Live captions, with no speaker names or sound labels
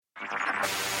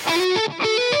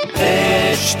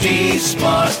HT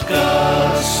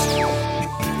Smartcast.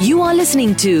 You are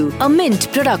listening to a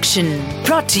Mint production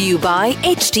brought to you by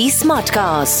HT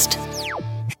Smartcast.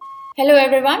 Hello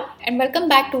everyone and welcome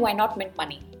back to Why Not Mint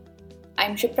Money.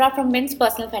 I'm Shipra from Mint's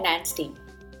personal finance team.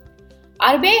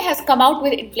 RBI has come out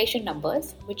with inflation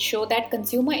numbers which show that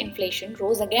consumer inflation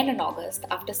rose again in August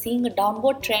after seeing a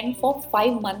downward trend for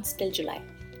 5 months till July.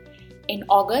 In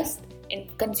August,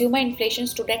 consumer inflation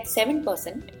stood at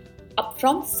 7%, up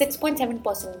from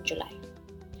 6.7% in July.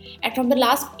 And from the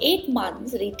last 8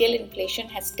 months, retail inflation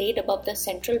has stayed above the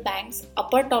central bank's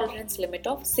upper tolerance limit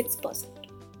of 6%.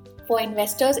 For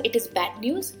investors, it is bad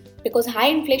news because high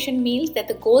inflation means that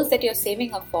the goals that you're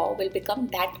saving up for will become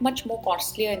that much more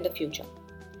costlier in the future.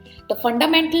 The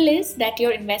fundamental is that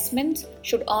your investments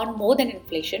should earn more than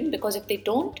inflation because if they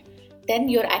don't, then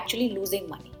you're actually losing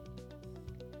money.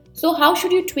 So how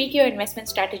should you tweak your investment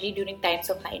strategy during times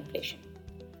of high inflation?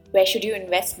 Where should you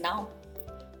invest now?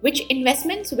 Which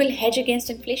investments will hedge against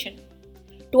inflation?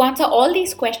 To answer all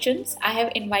these questions, I have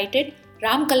invited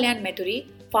Ram Kalyan Meturi,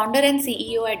 founder and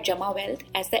CEO at Jama Wealth,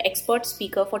 as the expert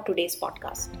speaker for today's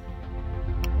podcast.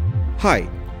 Hi,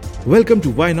 welcome to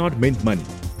Why Not Mint Money,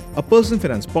 a personal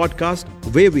finance podcast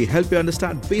where we help you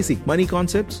understand basic money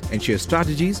concepts and share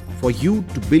strategies for you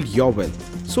to build your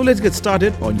wealth. So let's get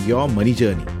started on your money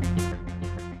journey.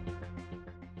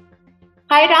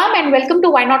 Hi Ram and welcome to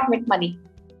Why Not Mint Money.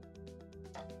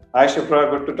 Hi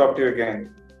Shipra, good to talk to you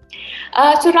again.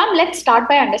 So Ram, let's start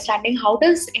by understanding how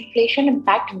does inflation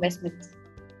impact investments?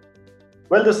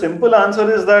 Well, the simple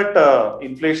answer is that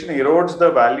inflation erodes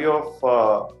the value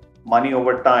of money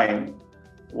over time.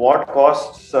 What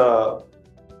costs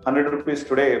 100 rupees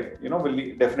today,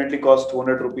 will definitely cost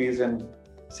 200 rupees in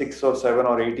 6 or 7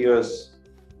 or 8 years.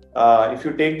 If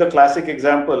you take the classic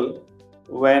example,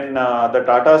 when the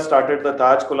Tata started the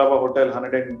Taj Colaba Hotel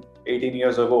 118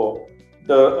 years ago,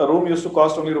 the room used to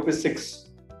cost only rupees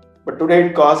 6. But today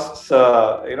it costs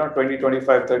 20,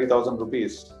 25, 30,000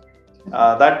 rupees.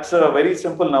 That's a very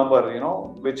simple number,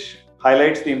 which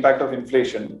highlights the impact of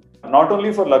inflation, not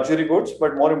only for luxury goods,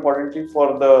 but more importantly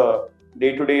for the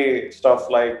day-to-day stuff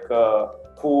like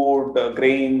food,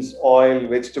 grains, oil,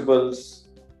 vegetables,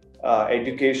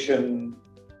 education,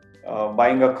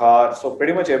 buying a car. So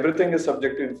pretty much everything is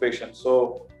subject to inflation.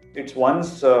 So it's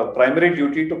one's primary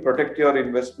duty to protect your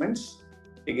investments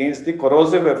against the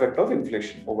corrosive effect of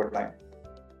inflation over time.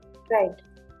 Right.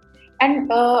 And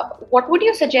what would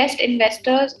you suggest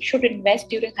investors should invest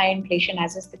during high inflation,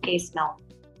 as is the case now?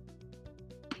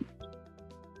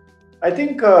 I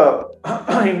think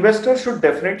investors should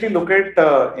definitely look at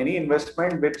any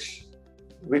investment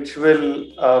which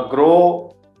will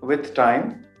grow with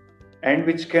time and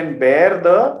which can bear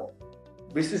the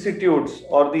vicissitudes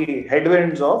or the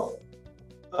headwinds of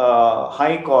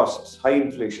high costs, high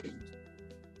inflation.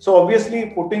 So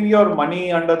obviously putting your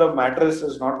money under the mattress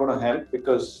is not going to help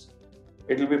because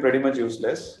it will be pretty much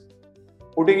useless.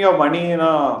 Putting your money in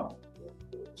a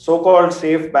so-called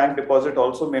safe bank deposit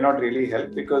also may not really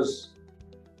help because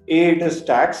A, it is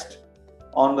taxed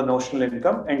on the notional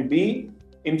income, and B,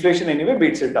 inflation anyway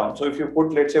beats it down. So if you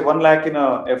put, let's say, 1 lakh in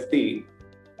a FD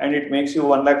and it makes you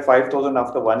 1,05,000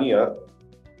 after 1 year,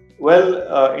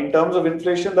 well, in terms of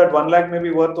inflation, that 1 lakh may be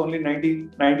worth only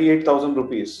 98,000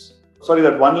 rupees. Sorry,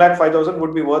 that 1,05,000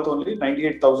 would be worth only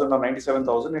 98,000 or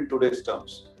 97,000 in today's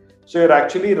terms. So you're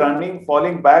actually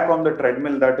falling back on the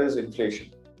treadmill that is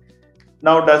inflation.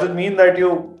 Now, does it mean that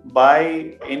you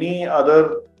buy any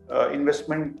other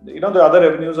investment? The other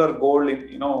revenues are gold,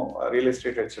 real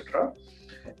estate, etc.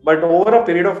 But over a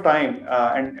period of time,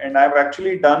 and I've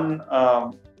actually done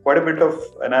quite a bit of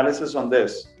analysis on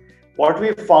this. What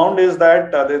we found is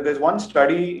that there's one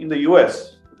study in the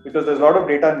US, because there's a lot of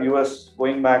data in the US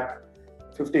going back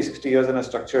 50, 60 years in a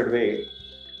structured way.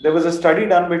 There was a study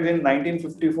done between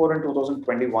 1954 and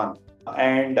 2021,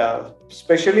 and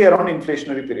especially around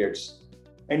inflationary periods.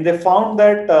 And they found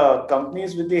that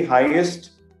companies with the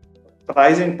highest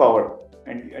pricing power,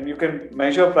 and you can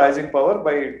measure pricing power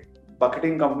by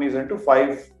bucketing companies into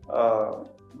 5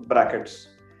 brackets.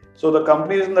 So the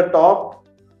companies in the top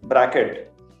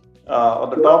bracket, or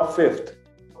the top 5th,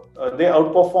 they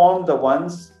outperformed the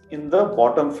ones in the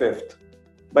bottom 5th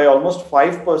by almost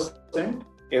 5%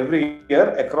 every year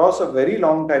across a very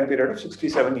long time period of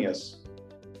 67 years.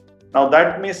 Now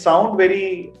that may sound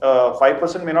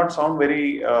 5% may not sound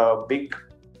very big,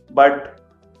 but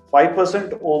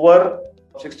 5% over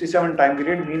 67 time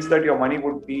period means that your money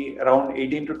would be around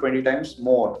 18 to 20 times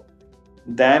more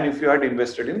than if you had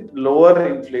invested in lower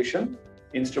inflation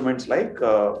instruments like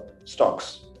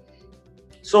stocks.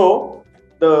 So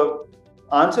the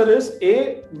answer is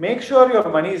A, make sure your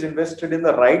money is invested in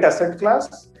the right asset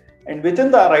class, and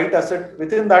within that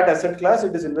asset class,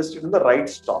 it is invested in the right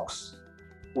stocks.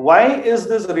 Why is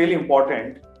this really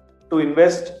important to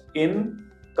invest in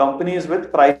companies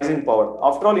with pricing power?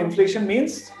 After all, inflation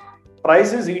means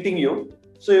price is eating you.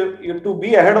 So to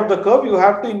be ahead of the curve, you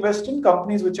have to invest in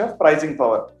companies which have pricing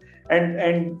power.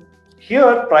 And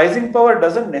here, pricing power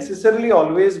doesn't necessarily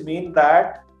always mean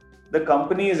that the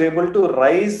company is able to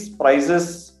raise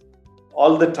prices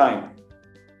all the time.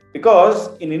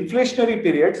 Because in inflationary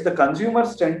periods, the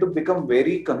consumers tend to become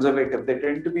very conservative. They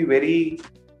tend to be very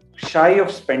shy of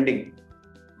spending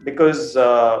because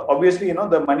obviously,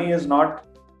 the money is not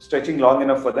stretching long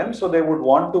enough for them. So they would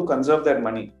want to conserve their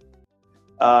money.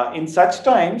 In such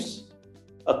times,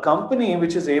 a company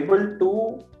which is able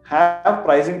to have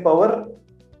pricing power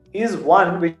is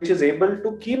one which is able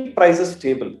to keep prices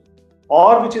stable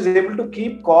or which is able to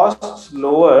keep costs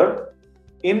lower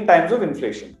in times of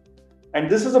inflation. And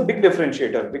this is a big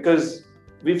differentiator because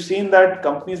we've seen that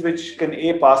companies which can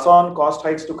pass on cost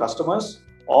hikes to customers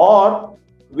or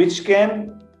which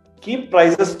can keep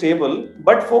prices stable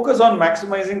but focus on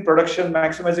maximizing production,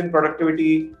 maximizing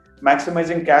productivity,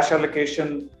 maximizing cash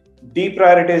allocation,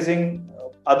 deprioritizing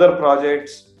other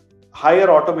projects, higher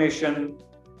automation,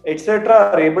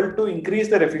 etc., are able to increase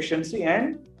their efficiency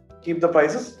and keep the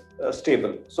prices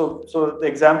stable. So the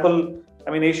example,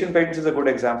 Asian Paints is a good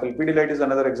example. Pidilite is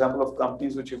another example of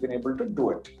companies which have been able to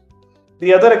do it.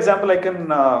 The other example I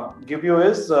can give you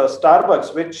is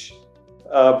Starbucks, which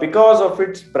because of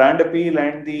its brand appeal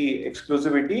and the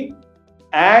exclusivity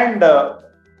and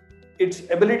its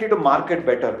ability to market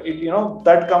better,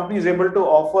 that company is able to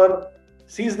offer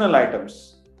seasonal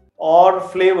items or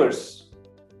flavors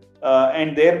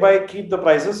and thereby keep the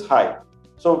prices high.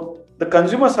 So the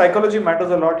consumer psychology matters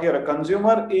a lot here. A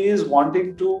consumer is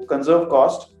wanting to conserve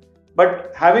cost,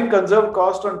 but having conserved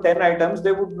cost on 10 items,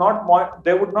 they would not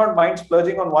mind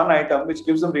splurging on one item which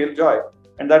gives them real joy.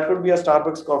 And that could be a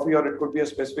Starbucks coffee or it could be a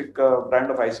specific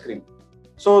brand of ice cream.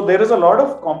 So there is a lot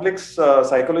of complex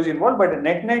psychology involved, but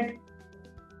net,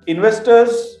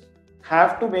 investors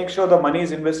have to make sure the money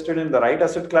is invested in the right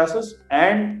asset classes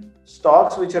and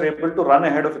stocks which are able to run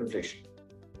ahead of inflation.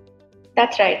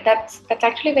 That's right. That's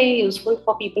actually very useful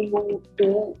for people who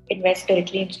do invest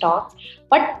directly in stocks.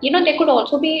 But, there could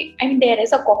also be, there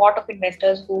is a cohort of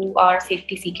investors who are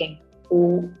safety seeking,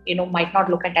 who, might not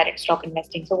look at direct stock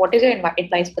investing. So what is your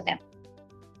advice for them?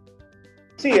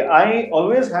 See, I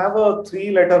always have a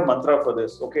 3-letter mantra for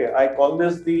this. Okay, I call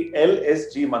this the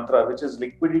LSG mantra, which is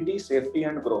liquidity, safety,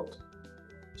 and growth.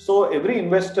 So every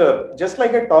investor, just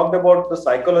like I talked about the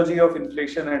psychology of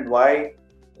inflation and why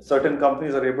certain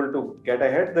companies are able to get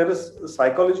ahead, there is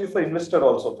psychology for investor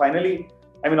also. Finally,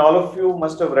 all of you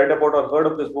must have read about or heard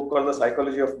of this book called The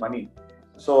Psychology of Money.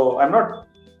 So I'm not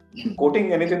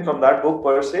quoting anything from that book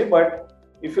per se, but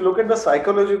if you look at the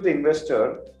psychology of the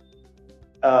investor,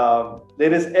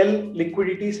 there is L,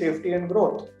 liquidity, safety, and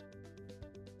growth.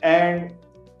 And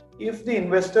if the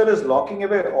investor is locking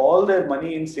away all their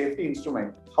money in safety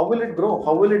instrument, how will it grow?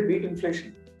 How will it beat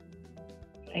inflation?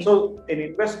 Right. So an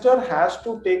investor has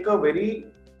to take a very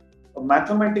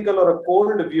mathematical or a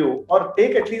cold view, or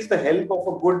take at least the help of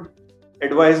a good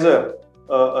advisor,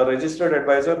 a registered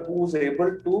advisor who's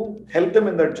able to help them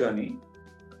in that journey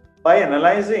by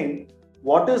analyzing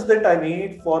what is that I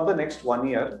need for the next 1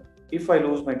 year if I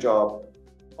lose my job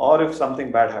or if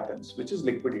something bad happens, which is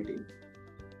liquidity.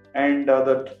 And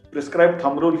the prescribed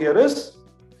thumb rule here is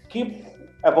keep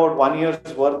about 1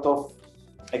 year's worth of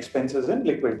expenses in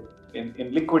liquid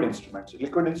instruments.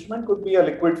 Liquid instrument could be a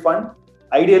liquid fund.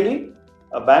 Ideally,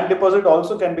 a bank deposit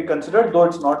also can be considered, though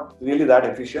it's not really that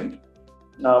efficient.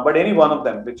 But any one of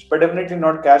them, but definitely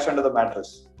not cash under the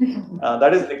mattress.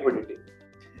 That is liquidity.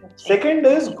 Second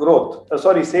is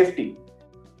safety.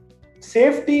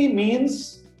 Safety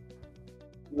means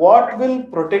what will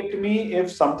protect me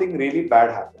if something really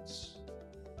bad happens.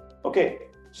 Okay,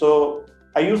 so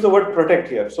I use the word protect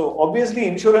here. So obviously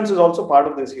insurance is also part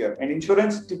of this here, and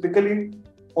insurance typically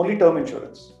only term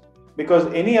insurance, because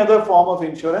any other form of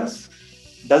insurance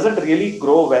doesn't really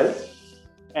grow well.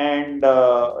 And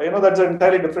that's an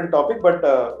entirely different topic,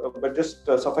 but just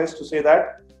suffice to say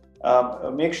that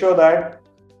make sure that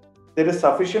there is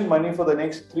sufficient money for the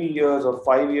next 3 years or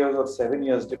 5 years or 7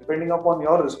 years, depending upon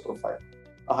your risk profile.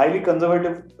 A highly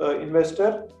conservative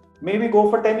investor maybe go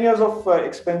for 10 years of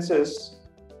expenses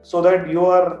so that you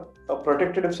are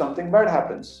protected if something bad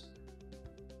happens.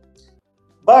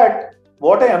 But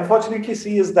what I unfortunately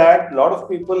see is that a lot of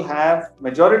people have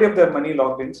majority of their money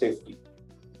locked in safety,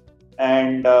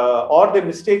 and or they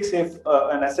mistake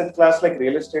an asset class like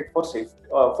real estate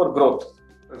for growth.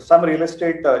 some real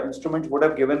estate instruments would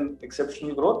have given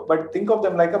exceptional growth, but think of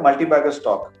them like a multi-bagger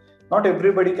stock. Not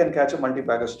everybody can catch a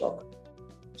multi-bagger stock.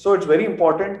 So it's very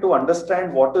important to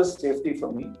understand what is safety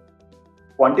for me,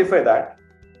 quantify that,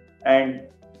 and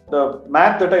the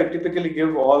math that I typically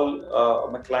give all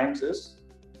my clients is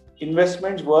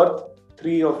investments worth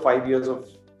 3 or 5 years of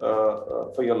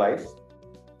for your life,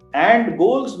 and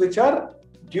goals which are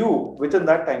due within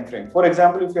that time frame. For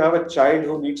example, if you have a child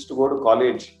who needs to go to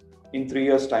college in 3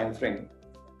 years time frame,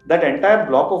 that entire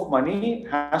block of money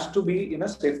has to be in a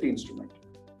safety instrument.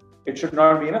 It should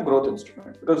not be in a growth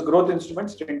instrument, because growth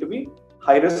instruments tend to be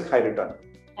high risk, high return.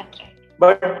 That's right.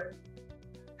 But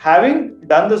having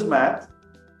done this math,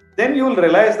 then you will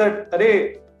realize that,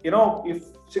 if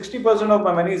 60% of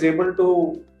my money is able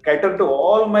to cater to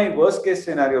all my worst case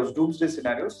scenarios, doomsday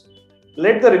scenarios,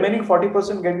 let the remaining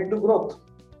 40% get into growth.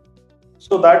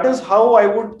 So that is how I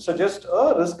would suggest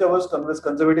a risk-averse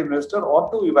conservative investor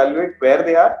ought to evaluate where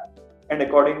they are and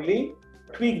accordingly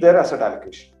tweak their asset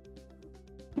allocation.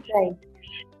 Right.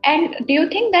 And do you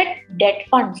think that debt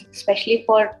funds, especially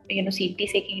for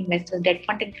safety-seeking investors, debt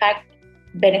fund in fact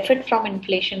benefit from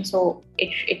inflation? So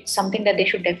it's something that they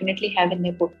should definitely have in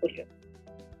their portfolio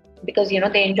because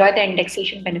they enjoy the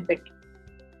indexation benefit.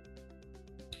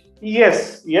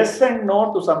 Yes and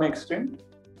no to some extent.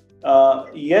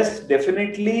 Yes,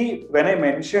 definitely. When I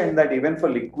mentioned that even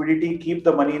for liquidity, keep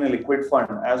the money in a liquid fund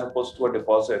as opposed to a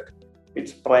deposit,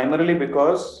 it's primarily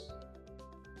because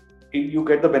you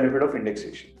get the benefit of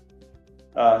indexation.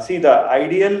 See, the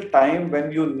ideal time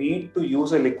when you need to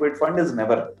use a liquid fund is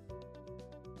never.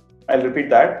 I'll repeat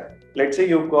that. Let's say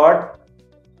you've got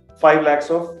 5 lakhs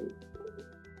of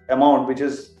amount, which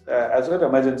is as an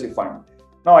emergency fund.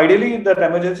 Now, ideally, that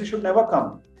emergency should never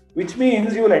come, which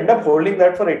means you will end up holding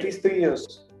that for at least 3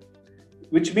 years.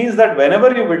 Which means that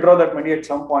whenever you withdraw that money at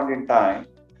some point in time,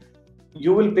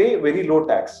 you will pay very low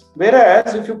tax.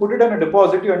 Whereas if you put it on a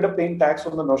deposit, you end up paying tax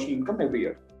on the notional income every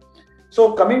year.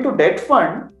 So coming to debt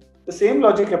fund, the same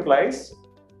logic applies.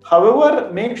 However,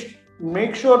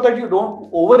 make sure that you don't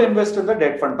over-invest in the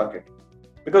debt fund bucket.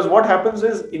 Because what happens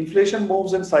is inflation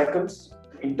moves in cycles,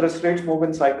 interest rates move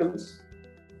in cycles.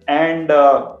 And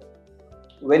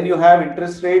when you have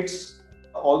interest rates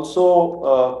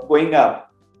also going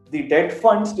up, the debt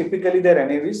funds, typically their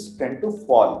NAVs tend to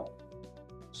fall.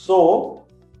 So,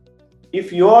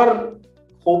 if you are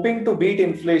hoping to beat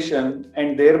inflation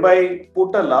and thereby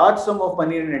put a large sum of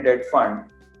money in a debt fund,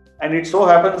 and it so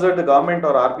happens that the government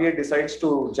or RBI decides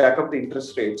to jack up the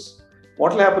interest rates,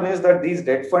 what will happen is that these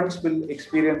debt funds will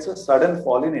experience a sudden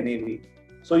fall in NAV.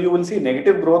 So, you will see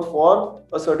negative growth for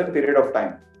a certain period of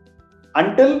time.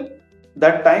 Until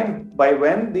that time, by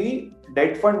when the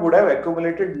debt fund would have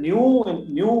accumulated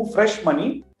new fresh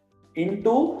money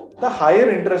into the higher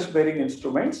interest bearing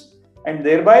instruments, and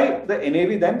thereby the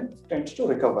NAV then tends to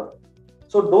recover.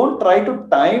 So don't try to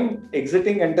time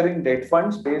entering debt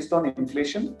funds based on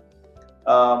inflation.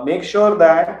 Make sure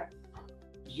that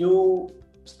you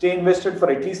stay invested for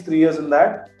at least 3 years in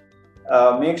that.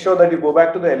 Make sure that you go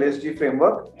back to the LSG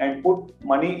framework and put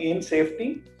money in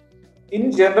safety.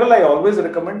 In general, I always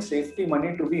recommend safety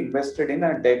money to be invested in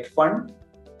a debt fund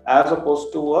as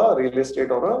opposed to a real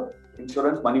estate or a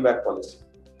insurance money back policy.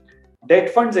 Debt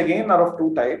funds again are of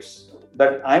 2 types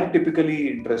that I'm typically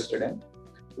interested in.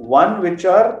 One which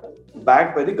are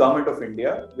backed by the government of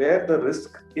India, where the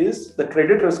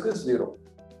credit risk is 0.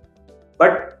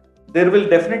 But there will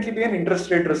definitely be an interest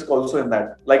rate risk also in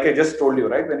that. Like I just told you,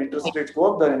 right? When interest rates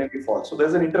go up, the NAV falls. So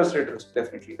there's an interest rate risk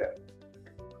definitely there.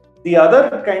 The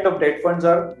other kind of debt funds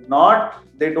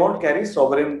they don't carry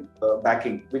sovereign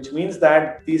backing, which means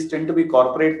that these tend to be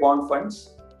corporate bond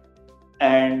funds.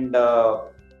 And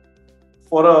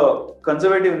for a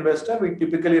conservative investor, we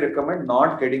typically recommend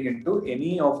not getting into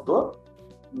any of the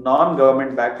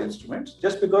non-government backed instruments,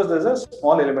 just because there's a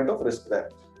small element of risk there.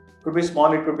 It could be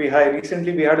small, it could be high.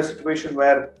 Recently, we had a situation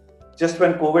where just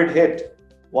when COVID hit,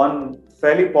 one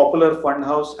fairly popular fund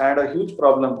house had a huge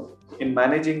problem in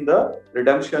managing the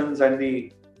redemptions and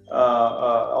the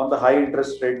on the high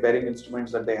interest rate bearing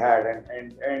instruments that they had,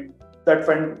 and that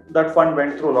fund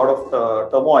went through a lot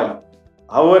of turmoil.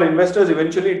 However, investors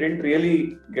eventually didn't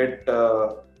really get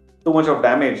too much of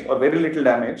damage or very little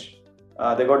damage.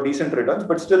 They got decent returns,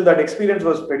 but still that experience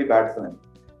was pretty bad for them.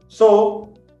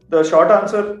 So the short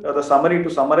answer, the summary to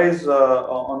summarize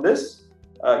on this,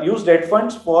 use debt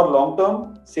funds for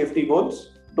long-term safety goals.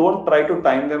 Don't try to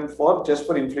time them just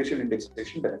for inflation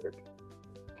indexation benefit.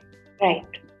 Right.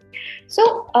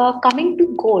 So coming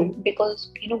to gold,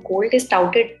 because gold is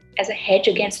touted as a hedge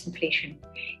against inflation.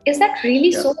 Is that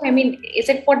really so? I mean, is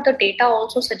it what the data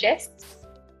also suggests?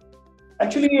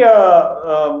 Actually,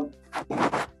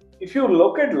 if you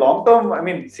look at long term,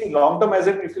 long term as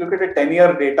in if you look at a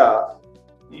 10-year data,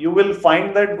 you will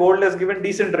find that gold has given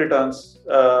decent returns,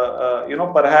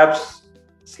 perhaps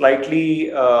slightly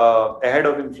ahead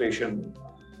of inflation.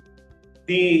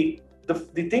 The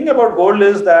thing about gold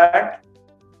is that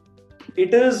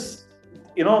it is,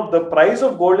 the price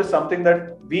of gold is something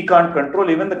that we can't control.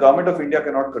 Even the government of India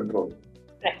cannot control.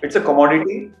 Right. It's a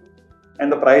commodity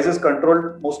and the price is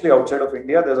controlled mostly outside of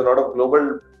India. There's a lot of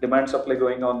global demand supply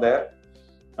going on there.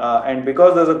 And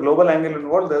because there's a global angle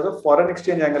involved, there's a foreign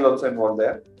exchange angle also involved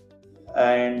there.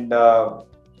 And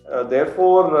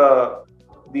therefore,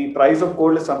 the price of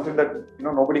gold is something that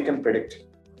nobody can predict.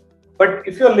 But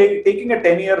if you're taking a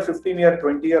 10-year, 15-year,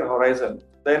 20-year horizon,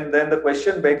 then the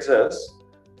question begs us,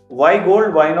 why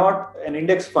gold? Why not an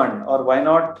index fund, or why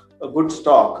not a good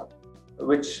stock,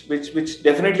 which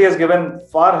definitely has given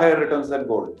far higher returns than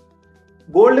gold?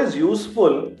 Gold is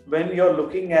useful when you're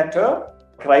looking at a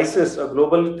crisis, a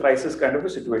global crisis kind of a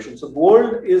situation. So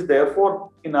gold is therefore,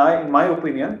 in my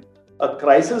opinion, a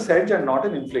crisis hedge and not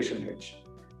an inflation hedge.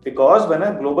 Because when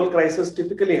a global crisis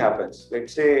typically happens,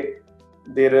 let's say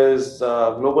there is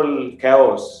global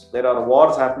chaos, there are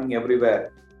wars happening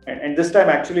everywhere. And this time,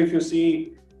 actually, if you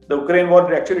see, the Ukraine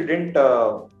war actually didn't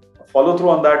follow through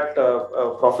on that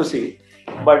prophecy.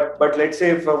 But let's say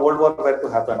if a world war were to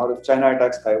happen, or if China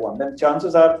attacks Taiwan, then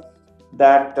chances are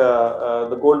that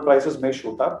the gold prices may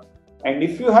shoot up. And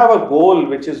if you have a goal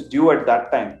which is due at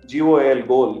that time, GOAL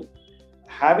goal,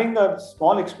 having a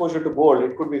small exposure to gold,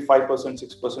 it could be 5%,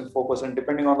 6%, 4%,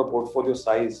 depending on the portfolio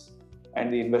size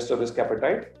and the investor risk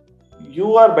appetite.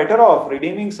 You are better off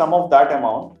redeeming some of that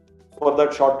amount for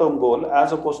that short-term goal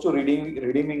as opposed to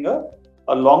redeeming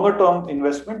a longer-term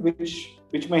investment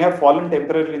which may have fallen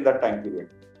temporarily in that time period.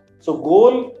 So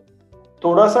gold,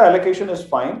 thoda sa allocation is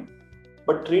fine,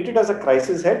 but treat it as a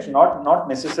crisis hedge, not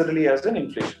necessarily as an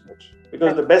inflation hedge.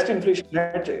 Because the best inflation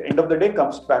hedge, end of the day,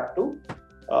 comes back to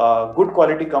good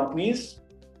quality companies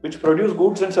which produce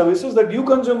goods and services that you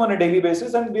consume on a daily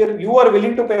basis and where you are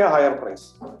willing to pay a higher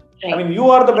price. Right. You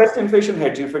are the best inflation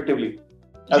hedge effectively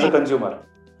as a consumer.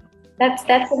 That's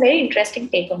a very interesting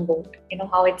take on gold.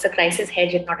 How it's a crisis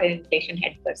hedge and not an inflation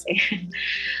hedge per se.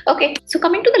 Okay, so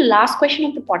coming to the last question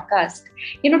of the podcast,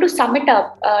 to sum it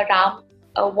up, Ram,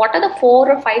 what are the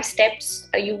 4 or 5 steps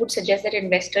you would suggest that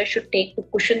investors should take to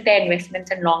cushion their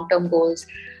investments and long-term goals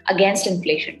against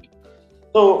inflation?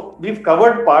 So we've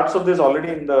covered parts of this already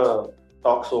in the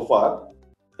talk so far.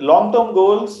 Long-term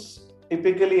goals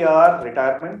typically are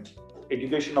retirement,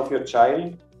 education of your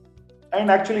child,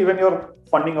 and actually even your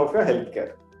funding of your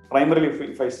healthcare. Primarily,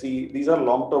 if I see, these are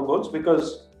long-term goals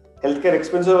because healthcare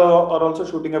expenses are also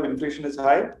shooting up, inflation is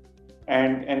high,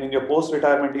 and in your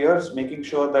post-retirement years, making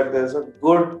sure that there's a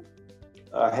good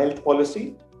health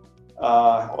policy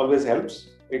always helps.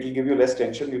 It will give you less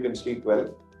tension, you can sleep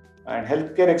well. And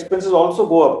healthcare expenses also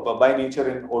go up by nature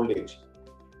in old age.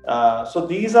 So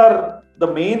these are the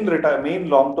main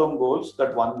long-term goals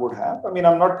that one would have.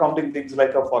 I'm not counting things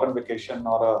like a foreign vacation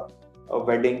or a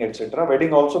wedding, etc.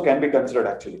 Wedding also can be considered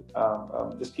actually.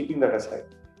 Just keeping that aside.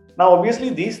 Now, obviously,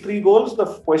 these 3 goals.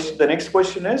 The next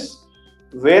question is,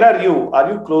 where are you?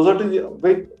 Are you closer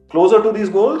to these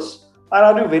goals, or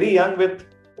are you very young with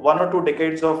 1 or 2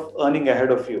 decades of earning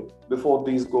ahead of you before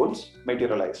these goals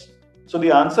materialize? So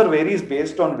the answer varies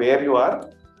based on where you are.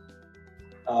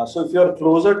 So if you're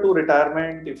closer to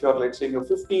retirement, if you're, let's say, in your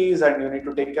 50s and you need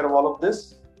to take care of all of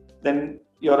this, then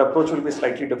your approach will be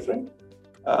slightly different.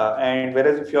 And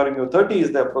whereas if you're in your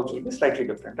 30s, the approach will be slightly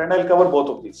different. And I'll cover both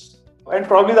of these. And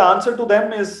probably the answer to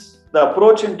them is the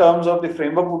approach in terms of the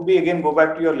framework would be, again, go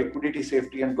back to your liquidity,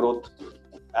 safety and growth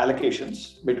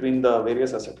allocations between the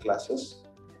various asset classes.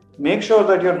 Make sure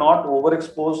that you're not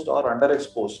overexposed or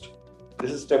underexposed.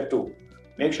 This is step 2.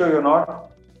 Make sure you're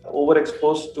not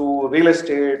overexposed to real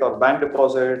estate or bank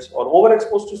deposits or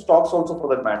overexposed to stocks also for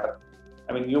that matter.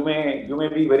 You may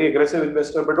be very aggressive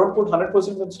investor, but don't put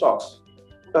 100% in stocks.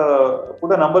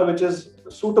 Put a number which is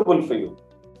suitable for you.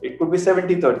 It could be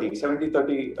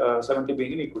 70-30, 70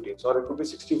 being in equities, or it could be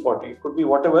 60-40. It could be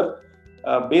whatever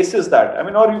basis that.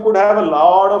 Or you could have a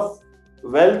lot of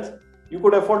wealth. You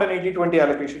could afford an 80-20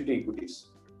 allocation to equities.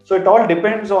 So it all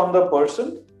depends on the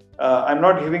person. I'm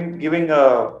not giving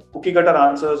cookie cutter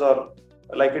answers or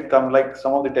like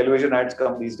some of the television ads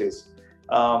come these days.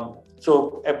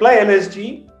 So apply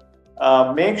LSG.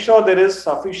 Make sure there is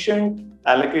sufficient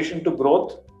allocation to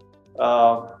growth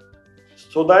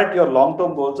so that your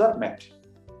long-term goals are met.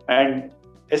 And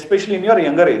especially in your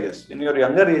younger ages. In your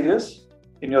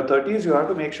 30s, you have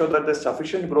to make sure that there's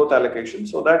sufficient growth allocation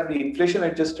so that the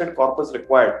inflation-adjusted corpus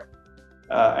required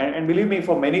And believe me,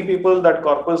 for many people, that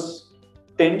corpus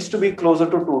tends to be closer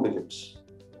to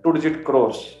 2-digit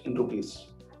crores in rupees.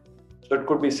 So it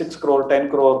could be 6 crore, 10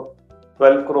 crore,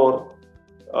 12 crore,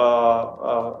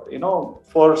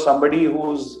 for somebody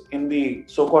who's in the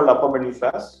so-called upper middle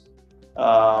class.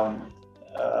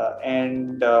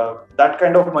 That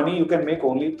kind of money you can make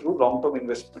only through long-term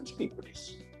investments in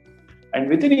equities. And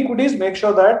within equities, make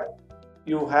sure that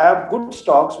you have good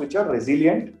stocks which are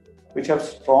resilient, which have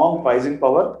strong pricing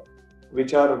power,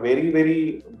 which are very,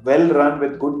 very well run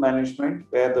with good management,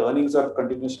 where the earnings are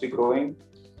continuously growing,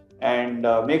 and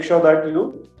make sure that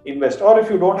you invest. Or if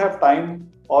you don't have time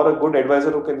or a good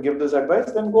advisor who can give this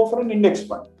advice, then go for an index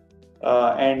fund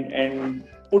and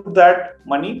put that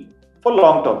money for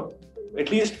long term, at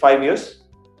least 5 years.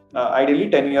 Ideally,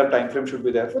 10-year time frame should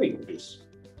be there for equities.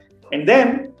 And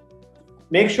then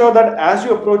make sure that as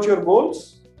you approach your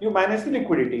goals, you manage the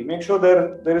liquidity. Make sure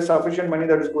there is sufficient money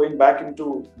that is going back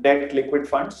into debt liquid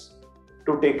funds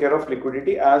to take care of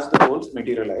liquidity as the goals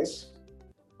materialize.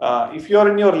 If you are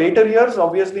in your later years,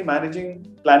 obviously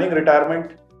planning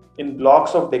retirement in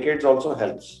blocks of decades also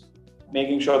helps.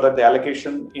 Making sure that the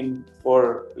allocation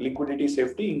for liquidity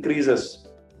safety increases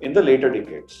in the later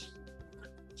decades.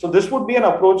 So this would be an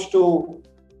approach to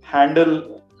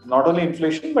handle not only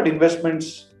inflation but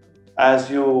investments as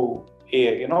you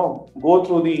go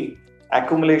through the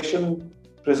accumulation,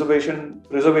 preservation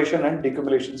and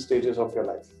decumulation stages of your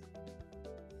life.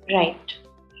 Right.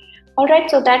 All right.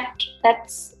 So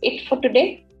that's it for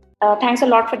today. Thanks a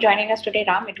lot for joining us today,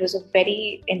 Ram. It was a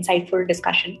very insightful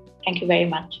discussion. Thank you very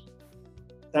much.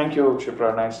 Thank you,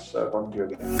 Shipra. Nice talking to you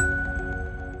again.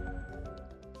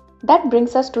 That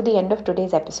brings us to the end of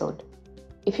today's episode.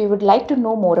 If you would like to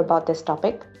know more about this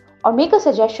topic or make a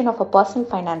suggestion of a personal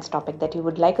finance topic that you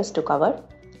would like us to cover,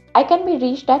 I can be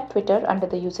reached at Twitter under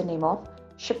the username of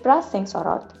Shipra Singh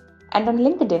Saurath and on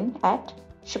LinkedIn at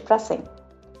Shipra Singh.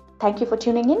 Thank you for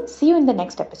tuning in. See you in the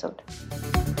next episode.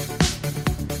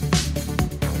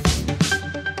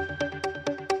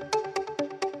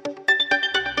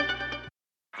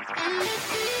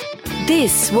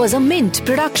 This was a Mint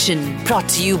production brought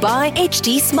to you by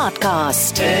HT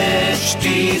Smartcast.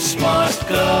 HT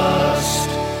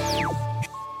Smartcast.